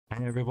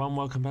Hey everyone,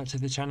 welcome back to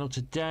the channel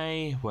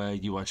today, where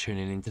you are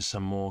tuning into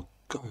some more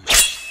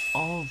Ghost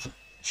of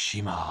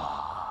Tsushima.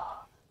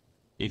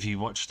 If you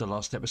watched the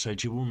last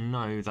episode, you will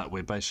know that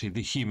we're basically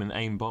the human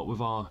aimbot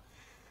with our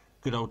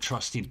good old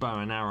trusty bow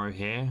and arrow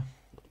here,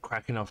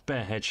 cracking off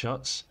bare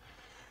headshots.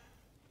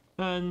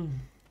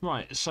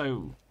 Right,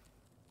 so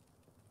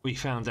we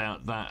found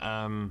out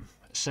that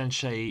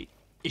Sensei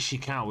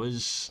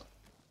Ishikawa's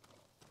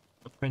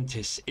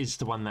apprentice is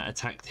the one that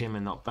attacked him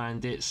and not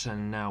bandits,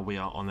 and now we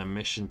are on a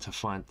mission to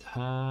find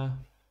her.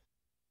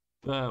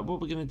 But what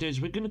we're going to do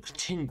is we're going to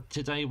continue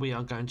today. We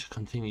are going to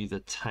continue the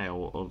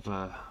tale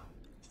of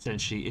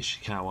Sensei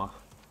Ishikawa.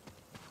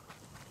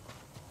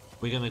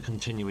 We're going to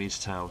continue his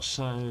tale,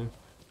 so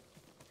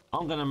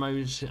I'm going to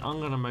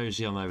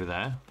mosey on over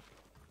there.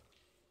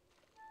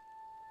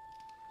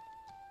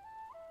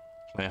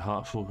 Play a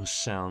heartful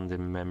sound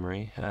in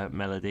memory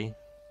melody.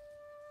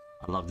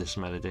 I love this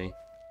melody.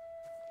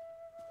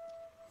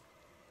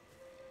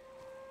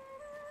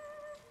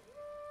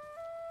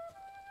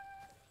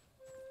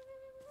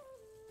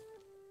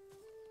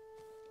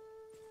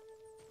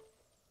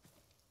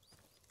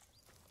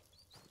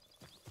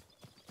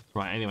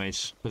 Right,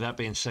 anyways, with that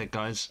being said,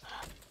 guys,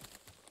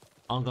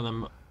 I'm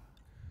gonna,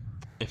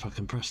 if I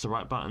can press the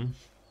right button.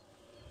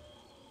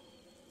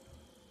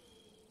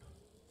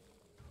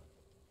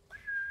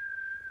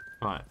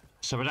 Right,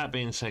 so with that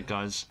being said,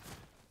 guys,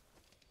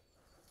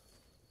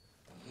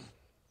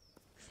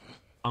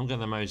 I'm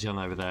gonna mosey on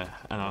over there,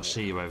 and I'll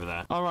see you over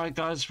there. Alright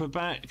guys, we're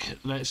back.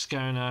 Let's go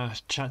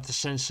and chat to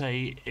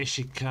Sensei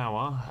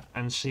Ishikawa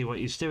and see what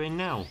he's doing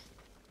now.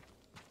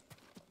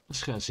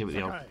 Let's go and see what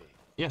the old...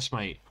 Yes,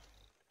 mate.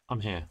 I'm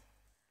here.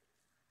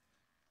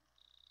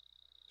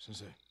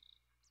 Sensei,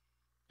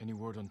 any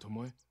word on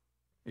Tomoe?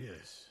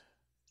 Yes,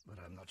 but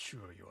I'm not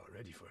sure you are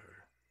ready for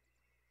her.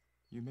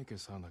 You make her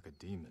sound like a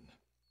demon.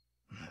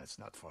 That's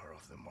not far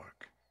off the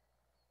mark.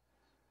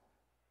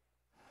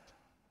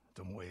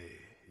 Tomoe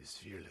is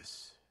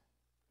fearless.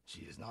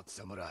 She is not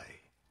samurai,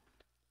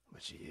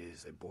 but she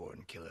is a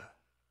born killer.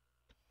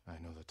 I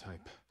know the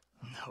type.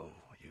 No,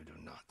 you do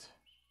not.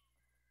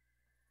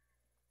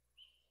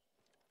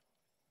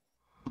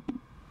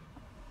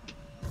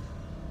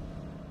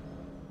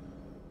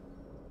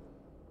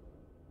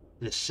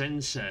 The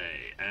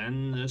sensei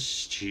and the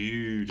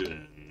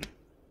student.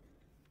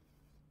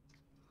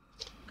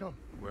 Come.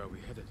 Where are we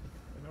headed?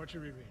 An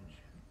archery range.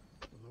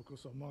 The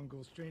locals saw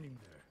Mongols training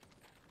there.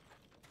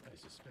 I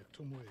suspect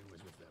Tomoe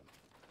was with them.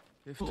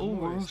 If Oh,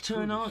 we're Tomoe is off to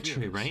an truly archery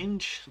fearless,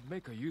 range. she'd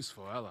make a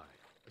useful ally.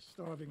 A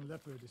starving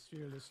leopard is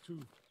fearless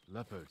too.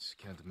 Leopards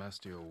can't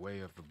master your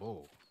way of the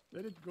bow.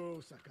 Let it go,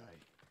 Sakai.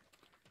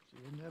 She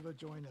will never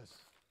join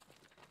us.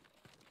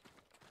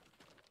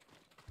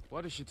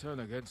 Why did she turn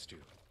against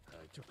you?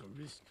 I took a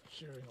risk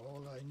sharing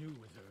all I knew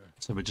with her.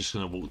 So we're just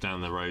going to walk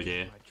down the road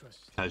here,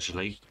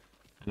 casually,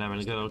 and having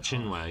a good old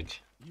chinwag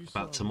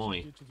about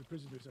Tomoe. To the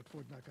prisoners at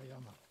Fort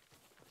Nakayama.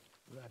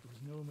 That was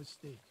no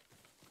mistake.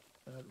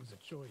 That was a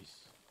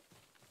choice.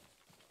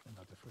 And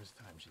not the first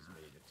time she's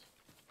made it.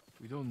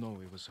 We don't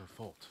know it was her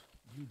fault.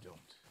 You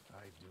don't.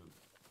 I do.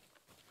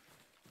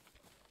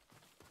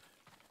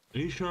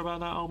 Are you sure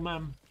about that, old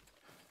man?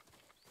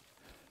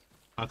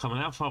 Oh, come on,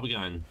 how far are we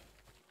going?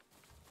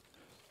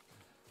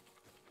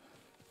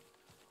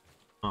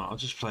 Alright, I'll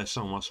just play a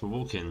song whilst we're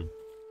walking.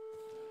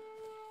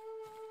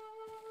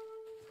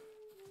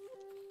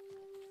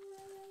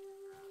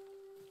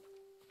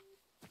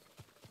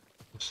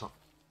 What's that?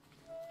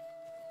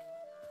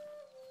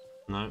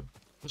 No.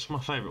 What's my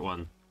favourite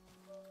one?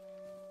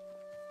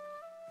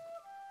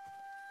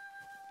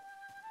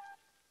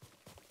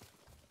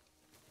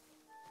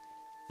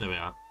 There we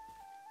are.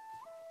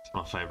 It's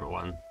my favourite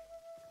one.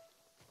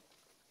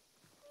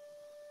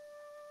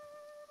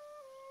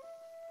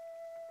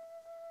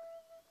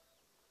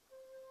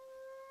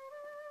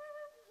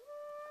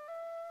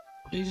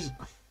 Jesus.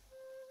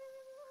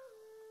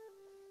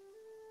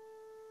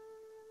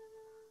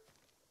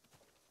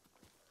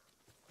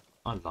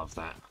 I love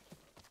that.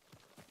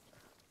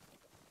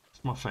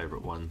 It's my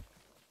favourite one.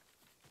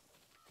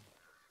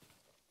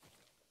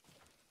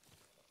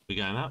 We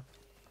going up?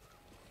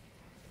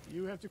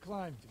 You have to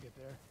climb to get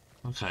there.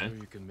 Okay. Sure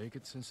you can make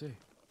it, Sensei?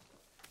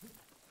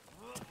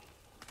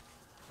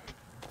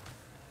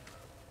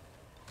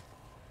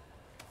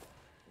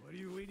 What are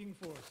you waiting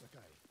for,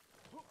 Sakai?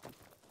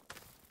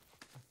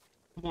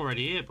 I'm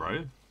already here,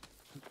 bro.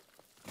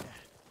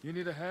 You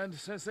need a hand,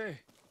 Sensei?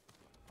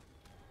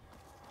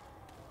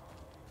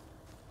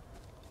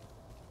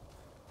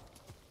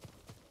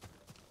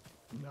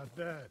 Not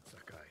bad,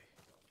 Sakai.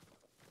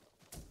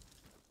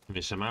 Give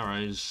me some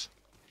arrows.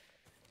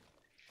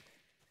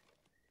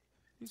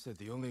 You said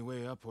the only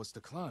way up was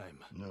to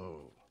climb.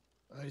 No,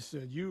 I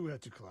said you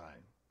had to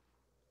climb.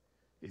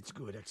 It's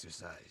good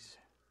exercise.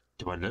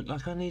 Do I look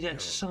like I need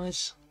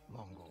exercise?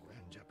 Mongol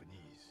and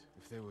Japanese.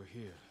 If they were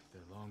here,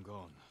 they're long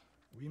gone.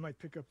 We might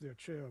pick up their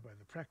trail by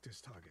the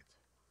practice target.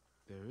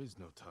 There is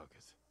no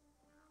target.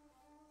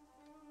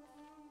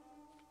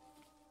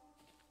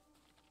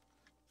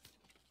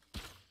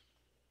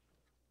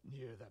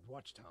 Near that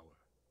watchtower.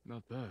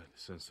 Not bad,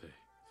 Sensei.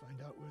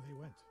 Find out where they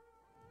went.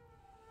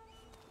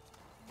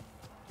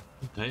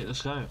 Okay,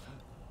 let's go.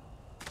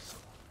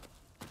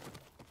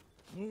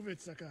 Move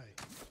it, Sakai.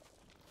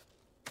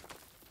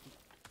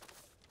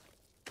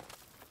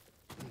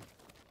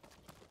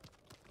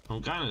 I'm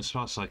going as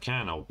fast as I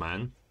can, old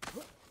man.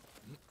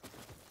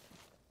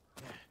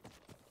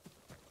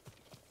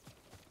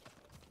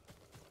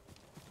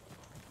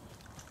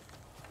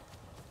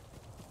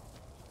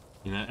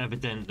 You know,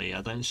 evidently,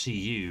 I don't see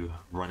you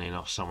running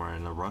off somewhere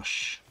in a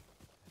rush.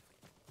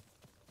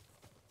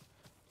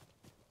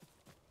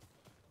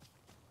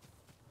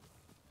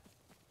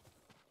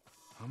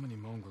 How many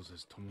Mongols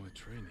is Tomoe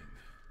training?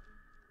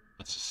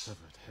 That's a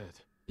Severed head.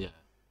 yeah.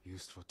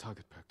 Used for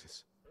target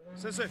practice.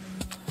 Sensei!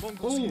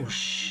 Mongols Oh, here!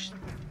 shh.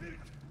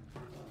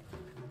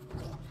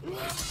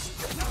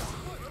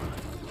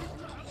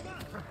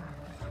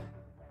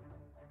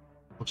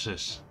 What's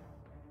this?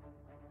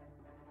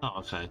 Oh,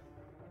 okay.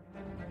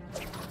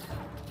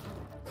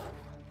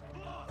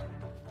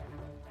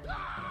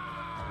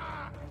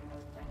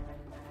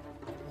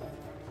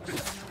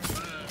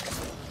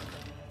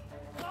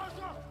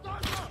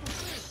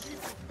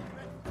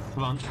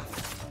 Come on.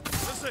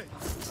 Sensei!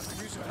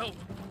 I need your help!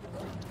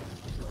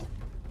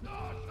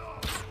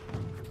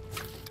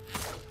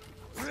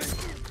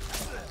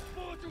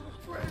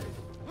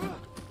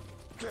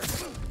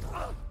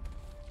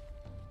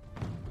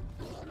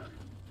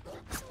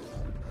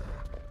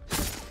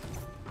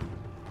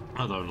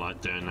 I don't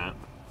like doing that.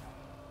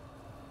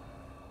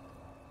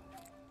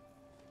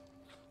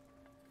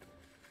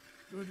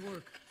 Good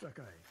work,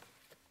 Sakai.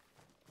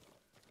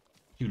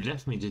 You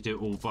left me to do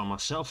it all by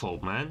myself,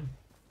 old man.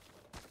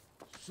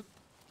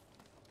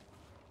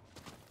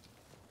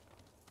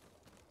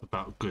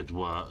 About good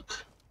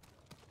work.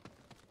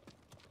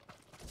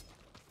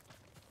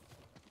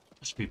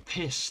 Must be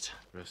pissed.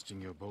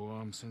 Resting your bow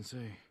arm,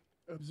 Sensei?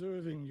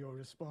 Observing your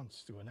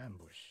response to an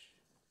ambush.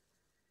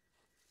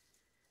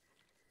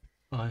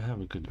 I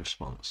have a good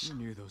response. You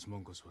knew those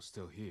Mongols were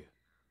still here.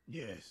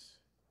 Yes.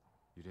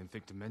 You didn't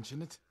think to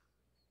mention it?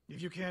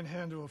 If you can't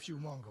handle a few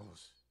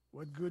Mongols,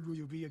 what good will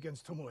you be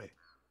against Tomoe?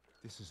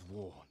 This is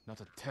war,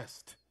 not a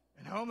test.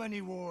 And how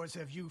many wars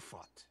have you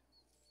fought?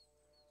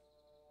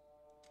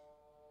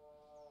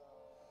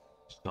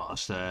 Got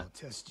us there. I'll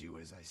test you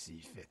as I see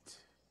fit.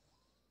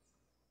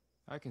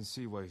 I can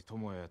see why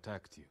Tomoe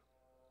attacked you.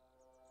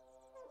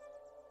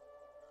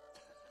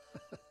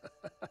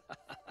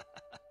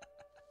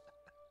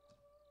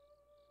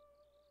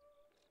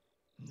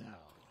 Now,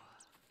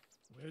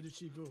 where did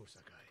she go,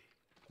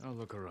 Sakai? I'll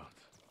look around.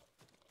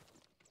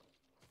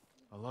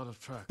 A lot of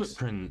tracks. A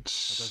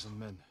Footprints. dozen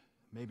men,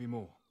 maybe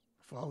more.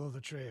 Follow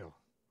the trail.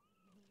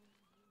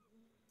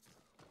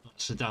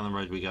 So down the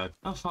road we go.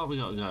 How far we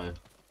got to go?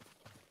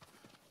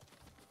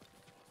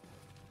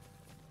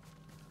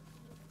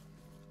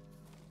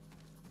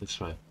 This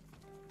way.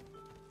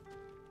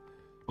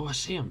 Oh, I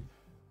see him.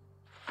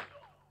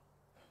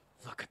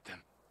 Look at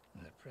them,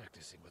 And they're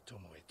practicing what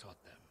Tomoe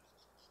taught them.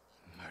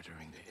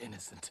 murdering the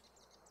innocent.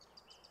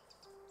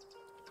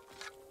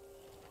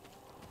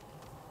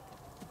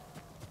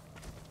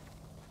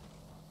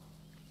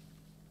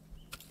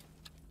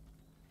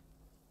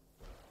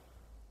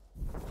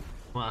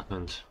 What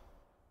happened?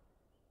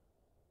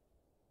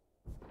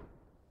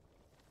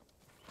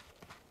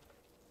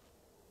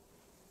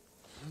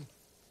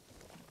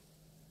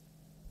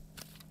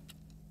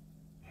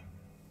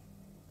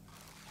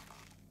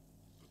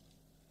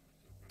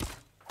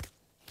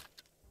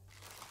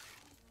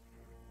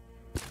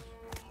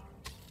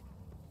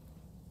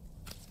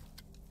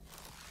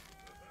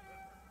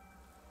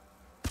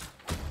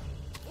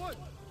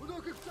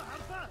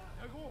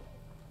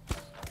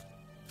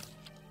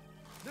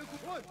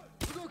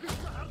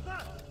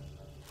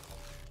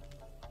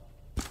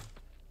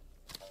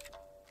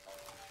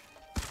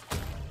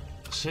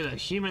 See that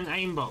human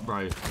aimbot,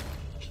 bro.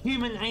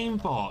 Human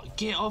aimbot,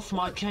 get off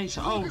my case.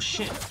 Oh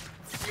shit.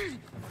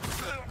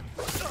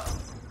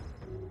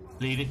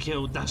 Leader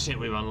killed. That's it.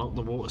 We've unlocked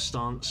the water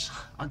stance.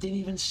 I didn't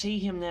even see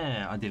him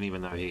there. I didn't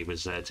even know he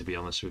was there, to be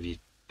honest with you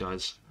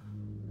guys.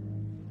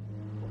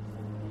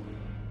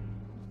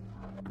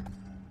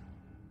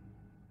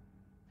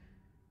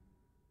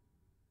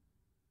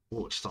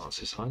 Water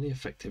stance is highly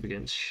effective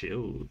against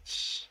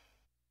shields.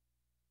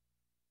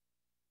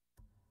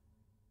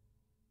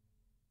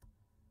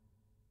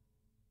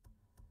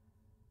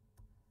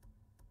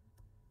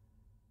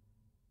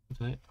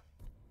 Okay.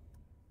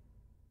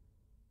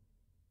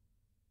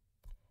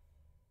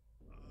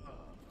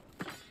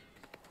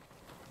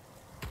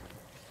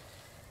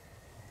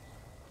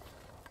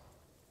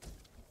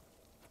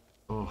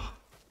 Oh.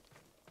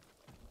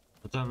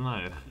 I don't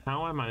know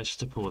how I managed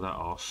to pull that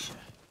off,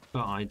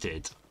 but I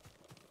did.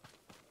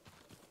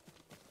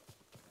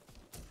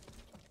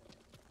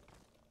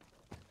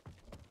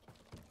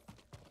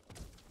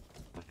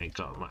 I ain't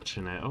got much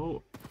in it.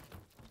 Oh.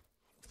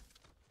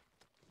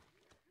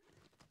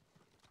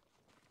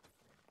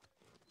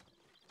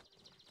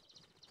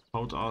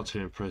 Hold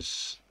R2 and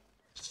press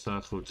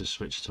circle to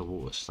switch to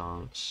water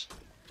stance.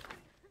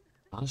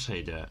 That's how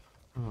you do it.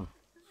 Oh.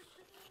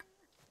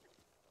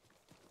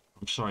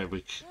 I'm sorry,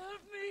 we...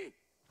 Help me!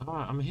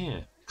 Alright, I'm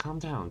here. Calm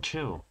down,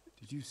 chill.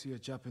 Did you see a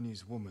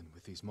Japanese woman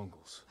with these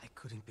Mongols? I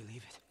couldn't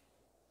believe it.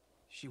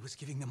 She was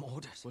giving them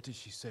orders. What did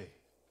she say?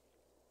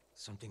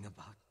 Something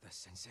about the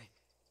sensei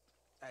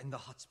and the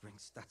hot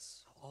springs.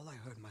 That's all I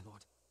heard, my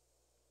lord.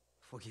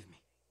 Forgive me.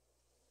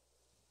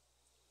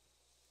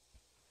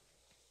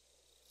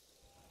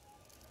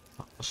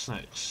 What's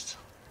next?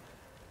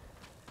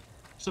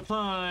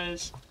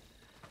 Supplies!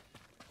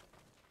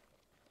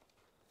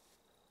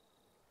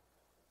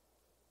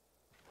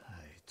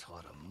 I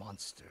taught a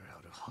monster how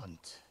to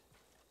hunt.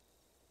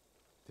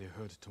 They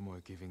heard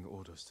Tomoe giving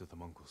orders to the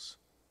Mongols.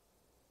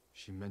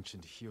 She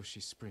mentioned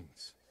Hiyoshi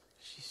Springs.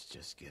 She's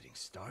just getting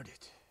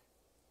started.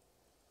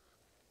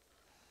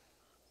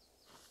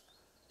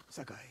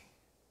 Sakai,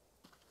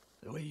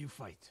 the way you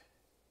fight,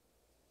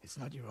 it's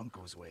not your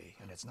uncle's way,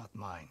 and it's not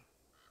mine.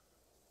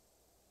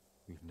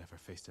 We've never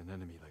faced an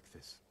enemy like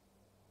this.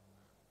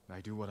 I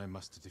do what I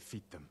must to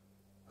defeat them.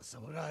 A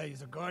samurai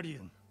is a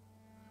guardian,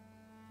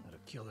 not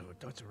a killer who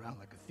darts around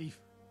like a thief.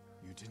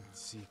 You didn't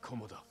see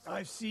Komoda.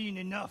 I've seen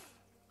enough.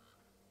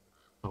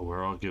 Oh,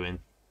 we're arguing.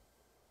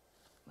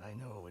 I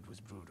know it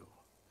was brutal,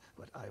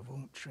 but I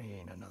won't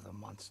train another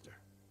monster.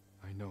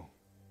 I know.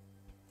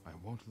 I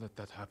won't let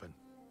that happen.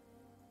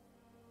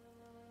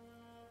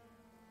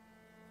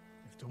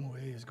 If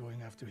Tomoe is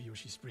going after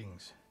Hiyoshi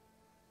Springs,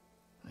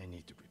 I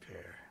need to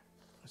prepare.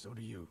 So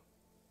do you.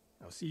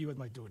 I'll see you at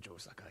my dojo,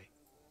 Sakai.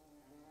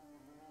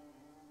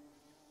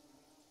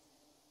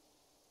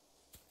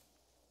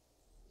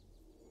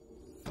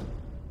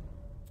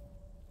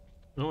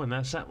 Oh, and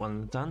that's that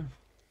one done.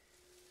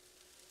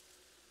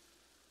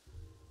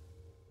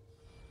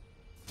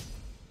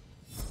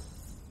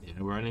 Yeah,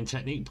 we're earning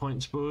technique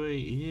points, boy.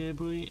 Yeah,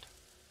 boy.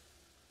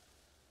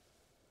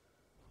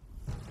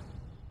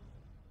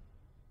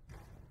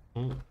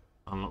 Oh,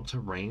 unlocked a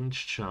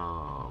range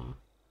charm.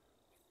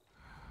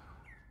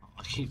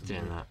 I keep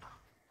doing that.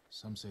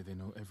 Some say they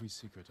know every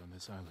secret on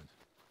this island.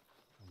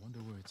 I wonder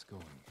where it's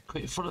going.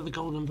 Quick, follow the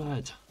golden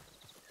bird.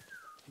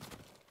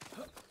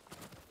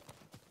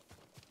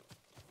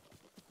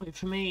 Wait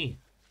for me.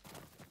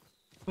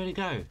 Where'd it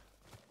go?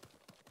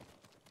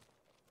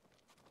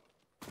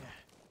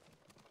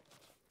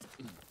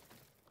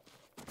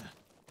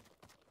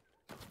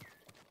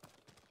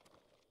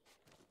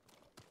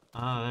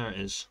 Ah, there it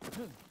is.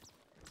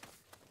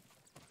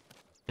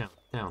 Down,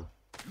 down.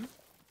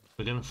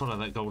 We're gonna follow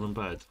that golden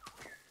bird.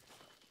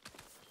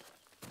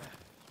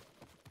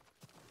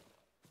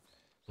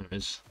 There it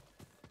is.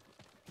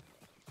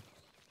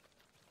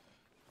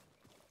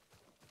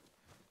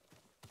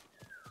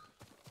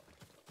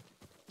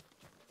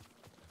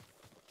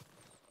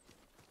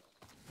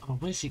 Oh,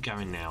 where's he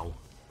going now?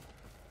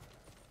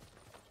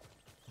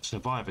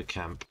 Survivor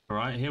camp.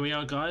 Alright, here we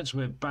are, guys.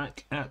 We're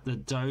back at the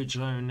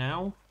dojo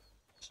now.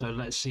 So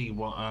let's see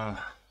what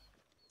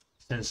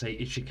Sensei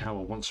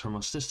Ishikawa wants from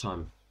us this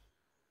time.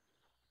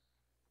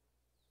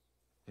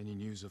 Any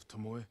news of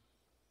Tomoe?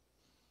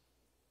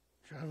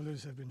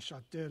 Travelers have been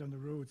shot dead on the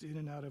roads in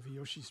and out of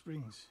Hiyoshi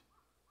Springs.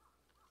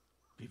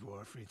 People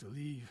are afraid to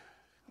leave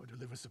or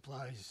deliver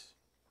supplies.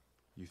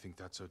 You think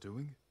that's her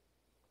doing?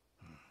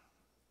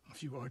 A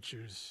few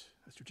archers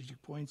at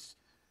strategic points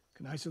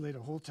can isolate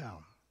a whole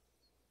town.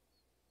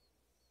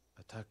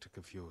 A tactic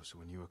of yours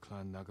when you were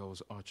Clan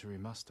Nagao's archery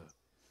master.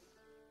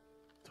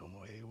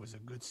 Tomoe was a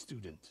good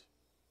student.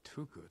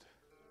 Too good.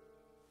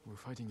 We're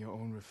fighting your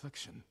own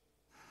reflection.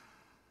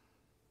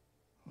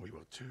 We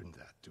will turn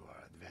that to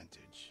our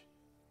advantage.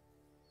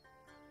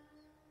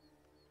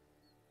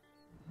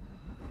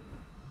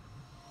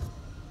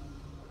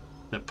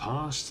 The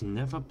past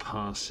never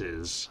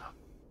passes.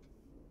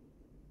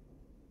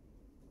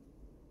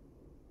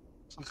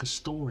 It's like a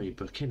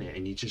storybook, innit?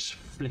 And you're just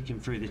flicking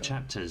through the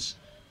chapters.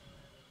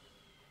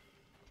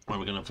 Well,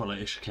 we're gonna follow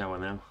Ishikawa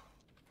now.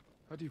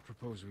 How do you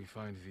propose we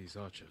find these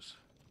archers?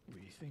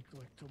 We think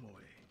like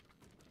Tomoe.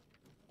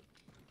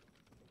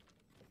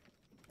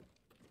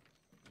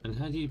 And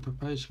how do you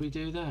propose we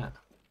do that?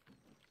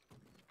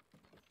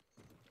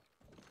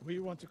 We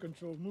want to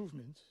control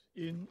movement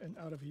in and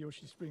out of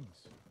Hiyoshi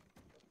Springs.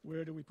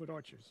 Where do we put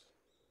archers?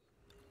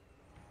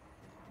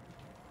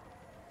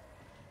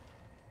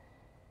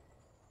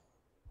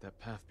 That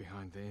path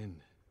behind the inn.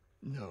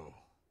 No.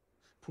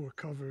 Poor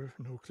cover,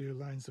 no clear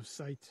lines of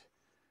sight.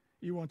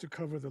 You want to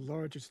cover the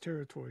largest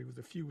territory with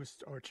the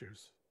fewest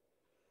archers.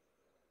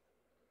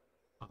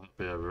 I'll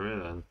be over here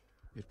then.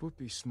 It would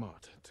be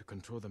smart to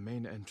control the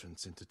main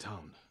entrance into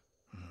town.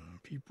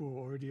 People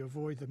already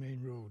avoid the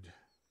main road.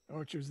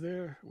 Archers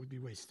there would be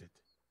wasted.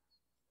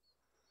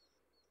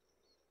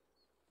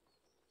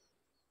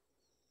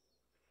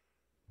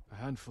 A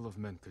handful of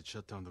men could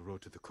shut down the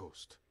road to the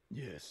coast.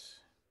 Yes.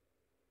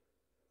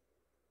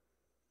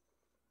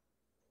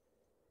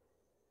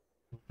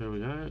 Here we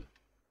go.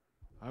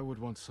 I would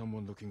want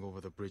someone looking over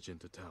the bridge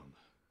into town.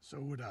 So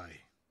would I.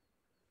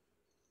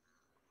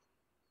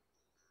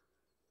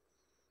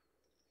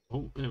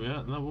 Oh, here we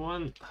are, another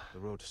one. The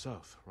road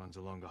south runs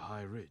along a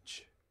high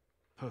ridge.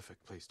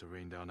 perfect place to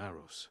rain down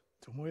arrows.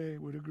 Tomoe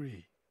would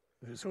agree.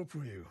 There's hope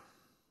for you.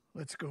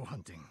 Let's go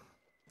hunting.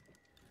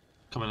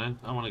 Come on in,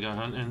 I want to go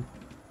hunting.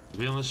 To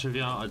be honest with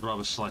you, I'd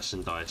rather slice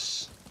and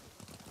dice.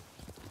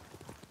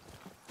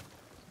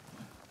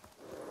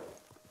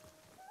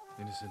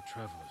 Innocent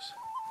travelers,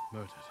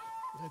 murdered.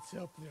 Let's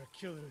help their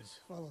killers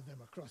follow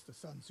them across the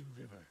Sansu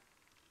River.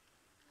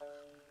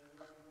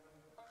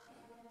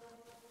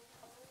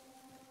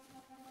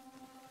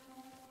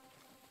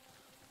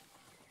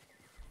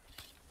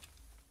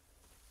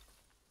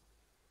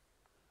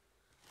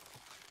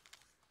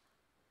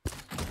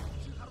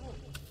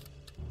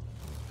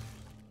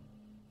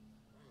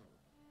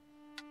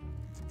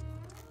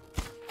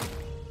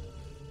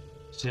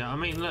 So yeah, I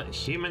mean, look,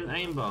 human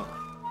aimbot.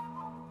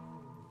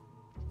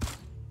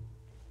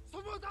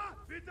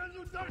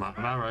 Map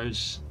of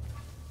arrows.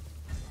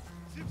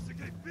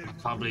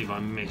 I can't believe I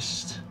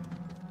missed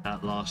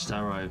that last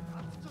arrow.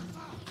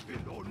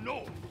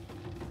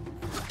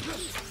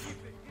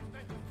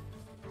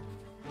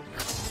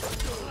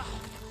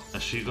 A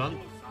shoe gun.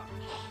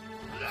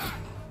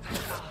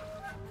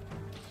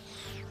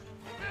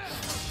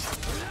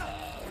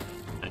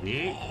 And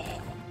you.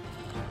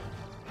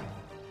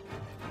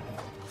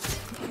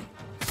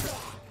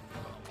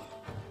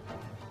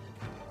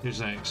 Who's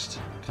next?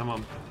 Come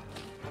on.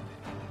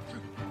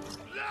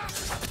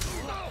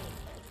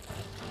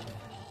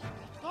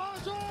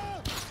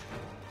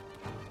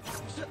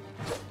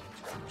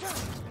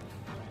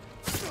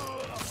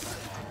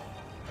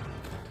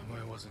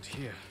 Tomoe wasn't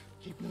here.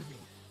 Keep moving.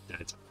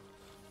 Dead.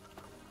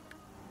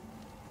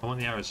 I want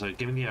the arrows though.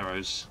 Give me the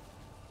arrows.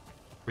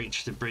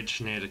 Reach the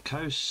bridge near the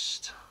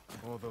coast.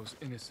 All those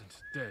innocent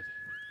dead.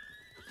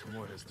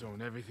 Tomoe has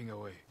thrown everything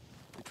away.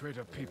 Betrayed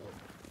her people.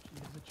 He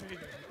is a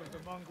traitor because the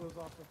Mongols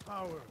offer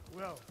power,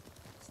 wealth,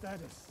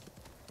 status.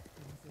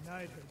 He was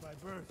denied her by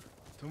birth.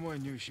 Tomoe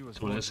knew she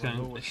was Well, let's go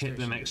and hit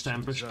the next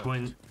ambush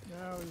point.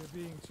 Now you're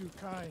being too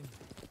kind.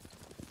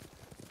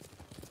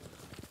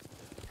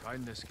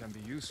 Kindness can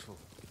be useful,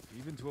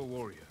 even to a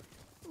warrior.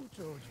 Who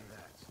told you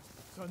that?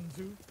 Sun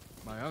Tzu?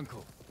 My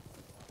uncle.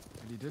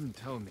 And he didn't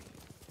tell me.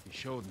 He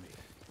showed me.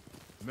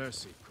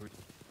 Mercy could...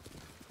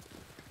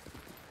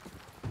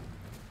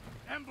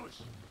 Ambush!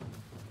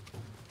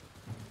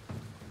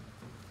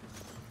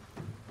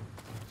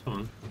 Come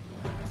on.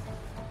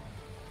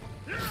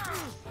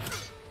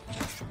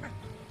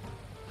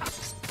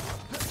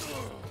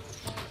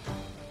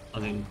 I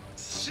didn't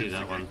see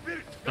that one.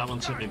 That one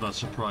took me by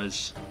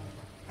surprise.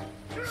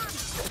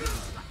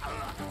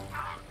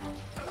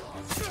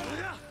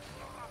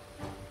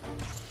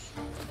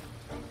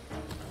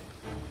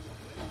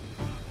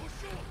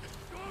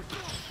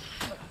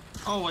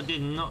 Oh, I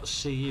did not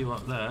see you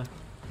up there.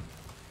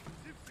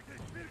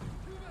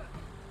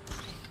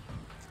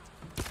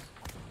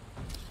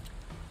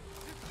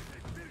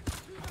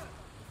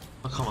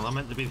 Oh, come on, I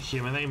meant to be the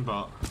human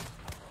aimbot.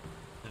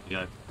 There we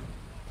go.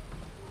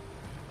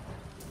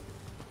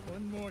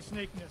 One more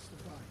snake nest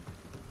to find.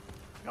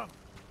 Come.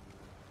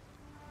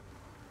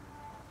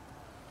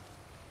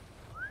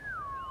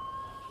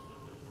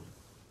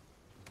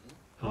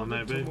 Come on, How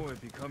did maybe.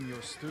 Tomoe become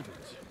your student?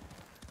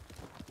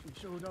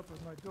 She showed up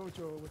at my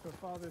dojo with her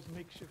father's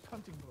makeshift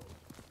hunting bow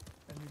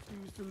and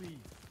refused to leave.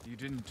 You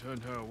didn't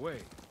turn her away.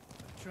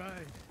 I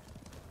tried,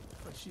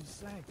 but she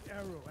sank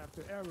arrow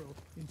after arrow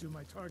into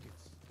my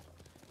targets.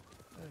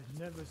 I've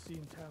never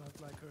seen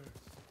talent like hers.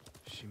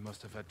 She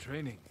must have had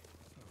training.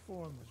 Her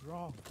form was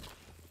wrong.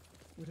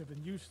 Would have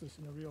been useless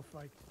in a real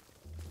fight.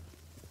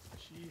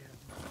 She had...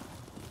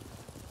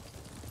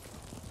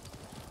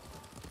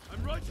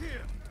 I'm right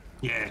here!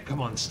 Yeah,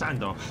 come on,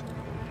 stand off.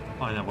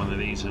 I haven't had one of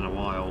these in a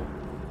while.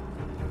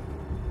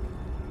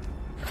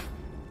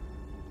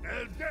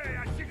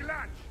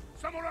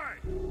 Samurai!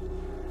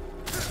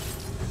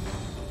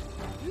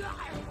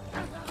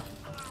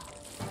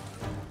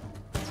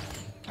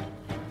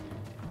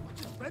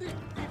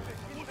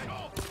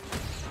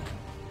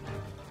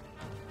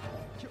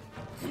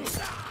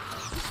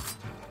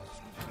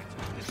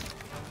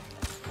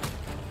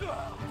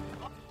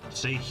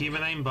 See,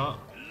 human aimbot.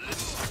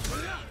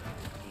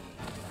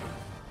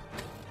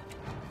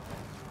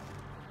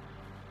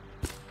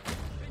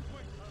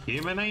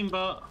 Human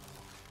aimbot.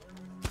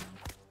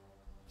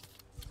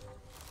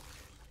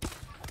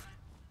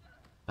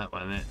 That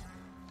wasn't it.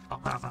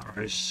 Pop out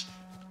arrows.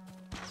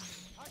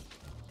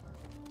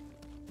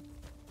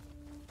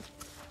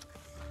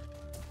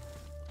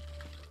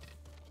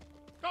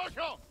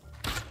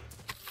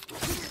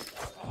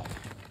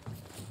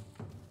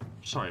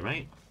 Sorry,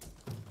 mate.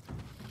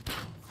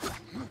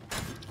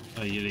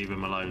 Oh, you leave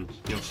him alone.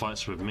 Your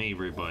fight's with me,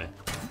 rude boy.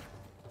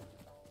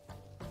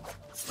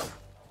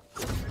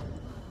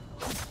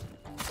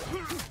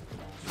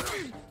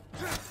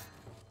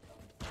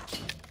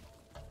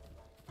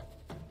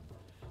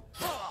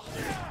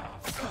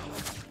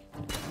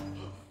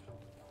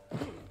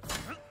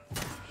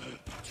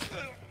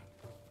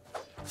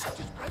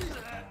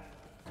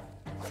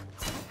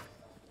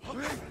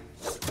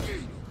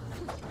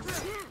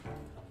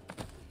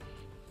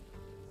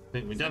 I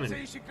think we've done it.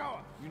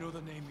 You know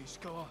the name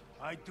Ishikawa?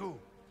 I do.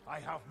 I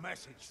have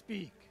message.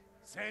 Speak.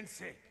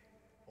 Sensei,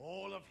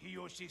 all of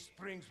Hiyoshi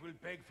Springs will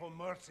beg for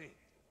mercy,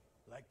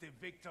 like the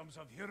victims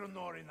of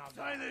Hironori Naga.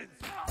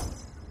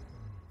 Silence!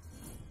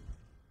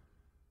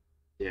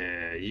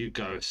 Yeah, you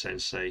go,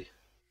 Sensei.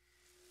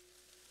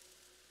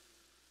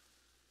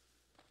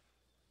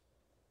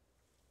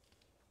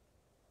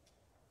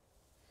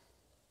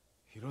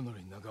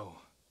 Hironori Nagao.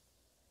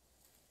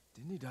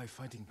 Didn't he die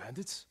fighting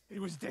bandits?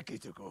 It was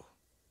decades ago.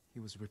 He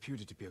was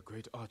reputed to be a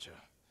great archer.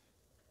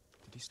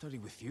 Did he study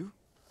with you?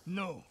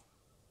 No.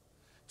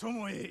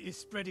 Tomoe is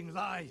spreading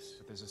lies.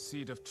 But there's a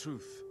seed of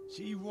truth.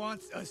 She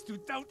wants us to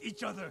doubt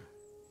each other.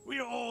 We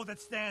are all that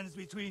stands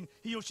between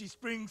Hiyoshi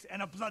Springs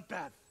and a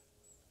bloodbath.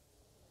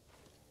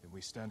 Then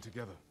we stand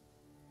together.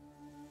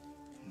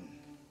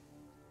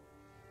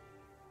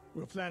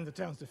 We'll plan the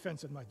town's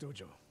defense at my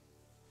dojo.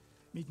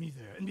 Meet me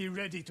there and be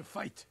ready to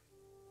fight.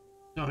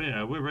 Oh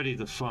yeah, we're ready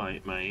to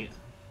fight, mate.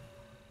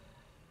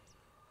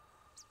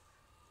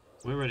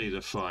 We're ready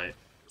to fight.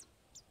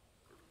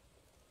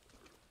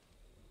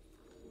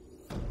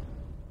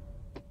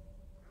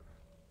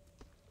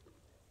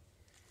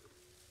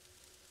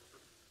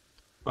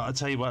 But I'll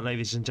tell you what,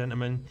 ladies and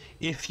gentlemen,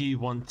 if you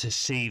want to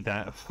see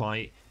that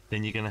fight,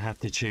 then you're going to have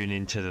to tune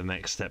into the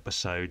next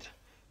episode.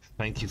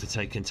 Thank you for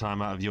taking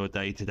time out of your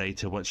day today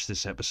to watch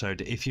this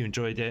episode. If you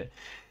enjoyed it,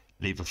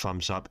 leave a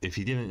thumbs up. If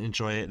you didn't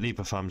enjoy it, leave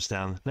a thumbs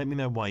down. Let me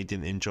know why you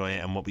didn't enjoy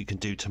it and what we can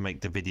do to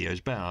make the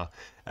videos better.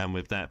 And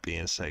with that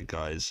being said,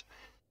 guys,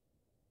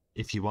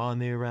 if you are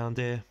new around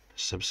here,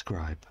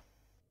 subscribe.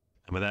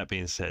 And with that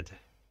being said,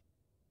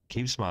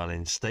 keep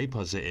smiling, stay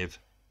positive,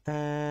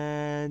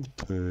 and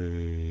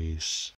peace.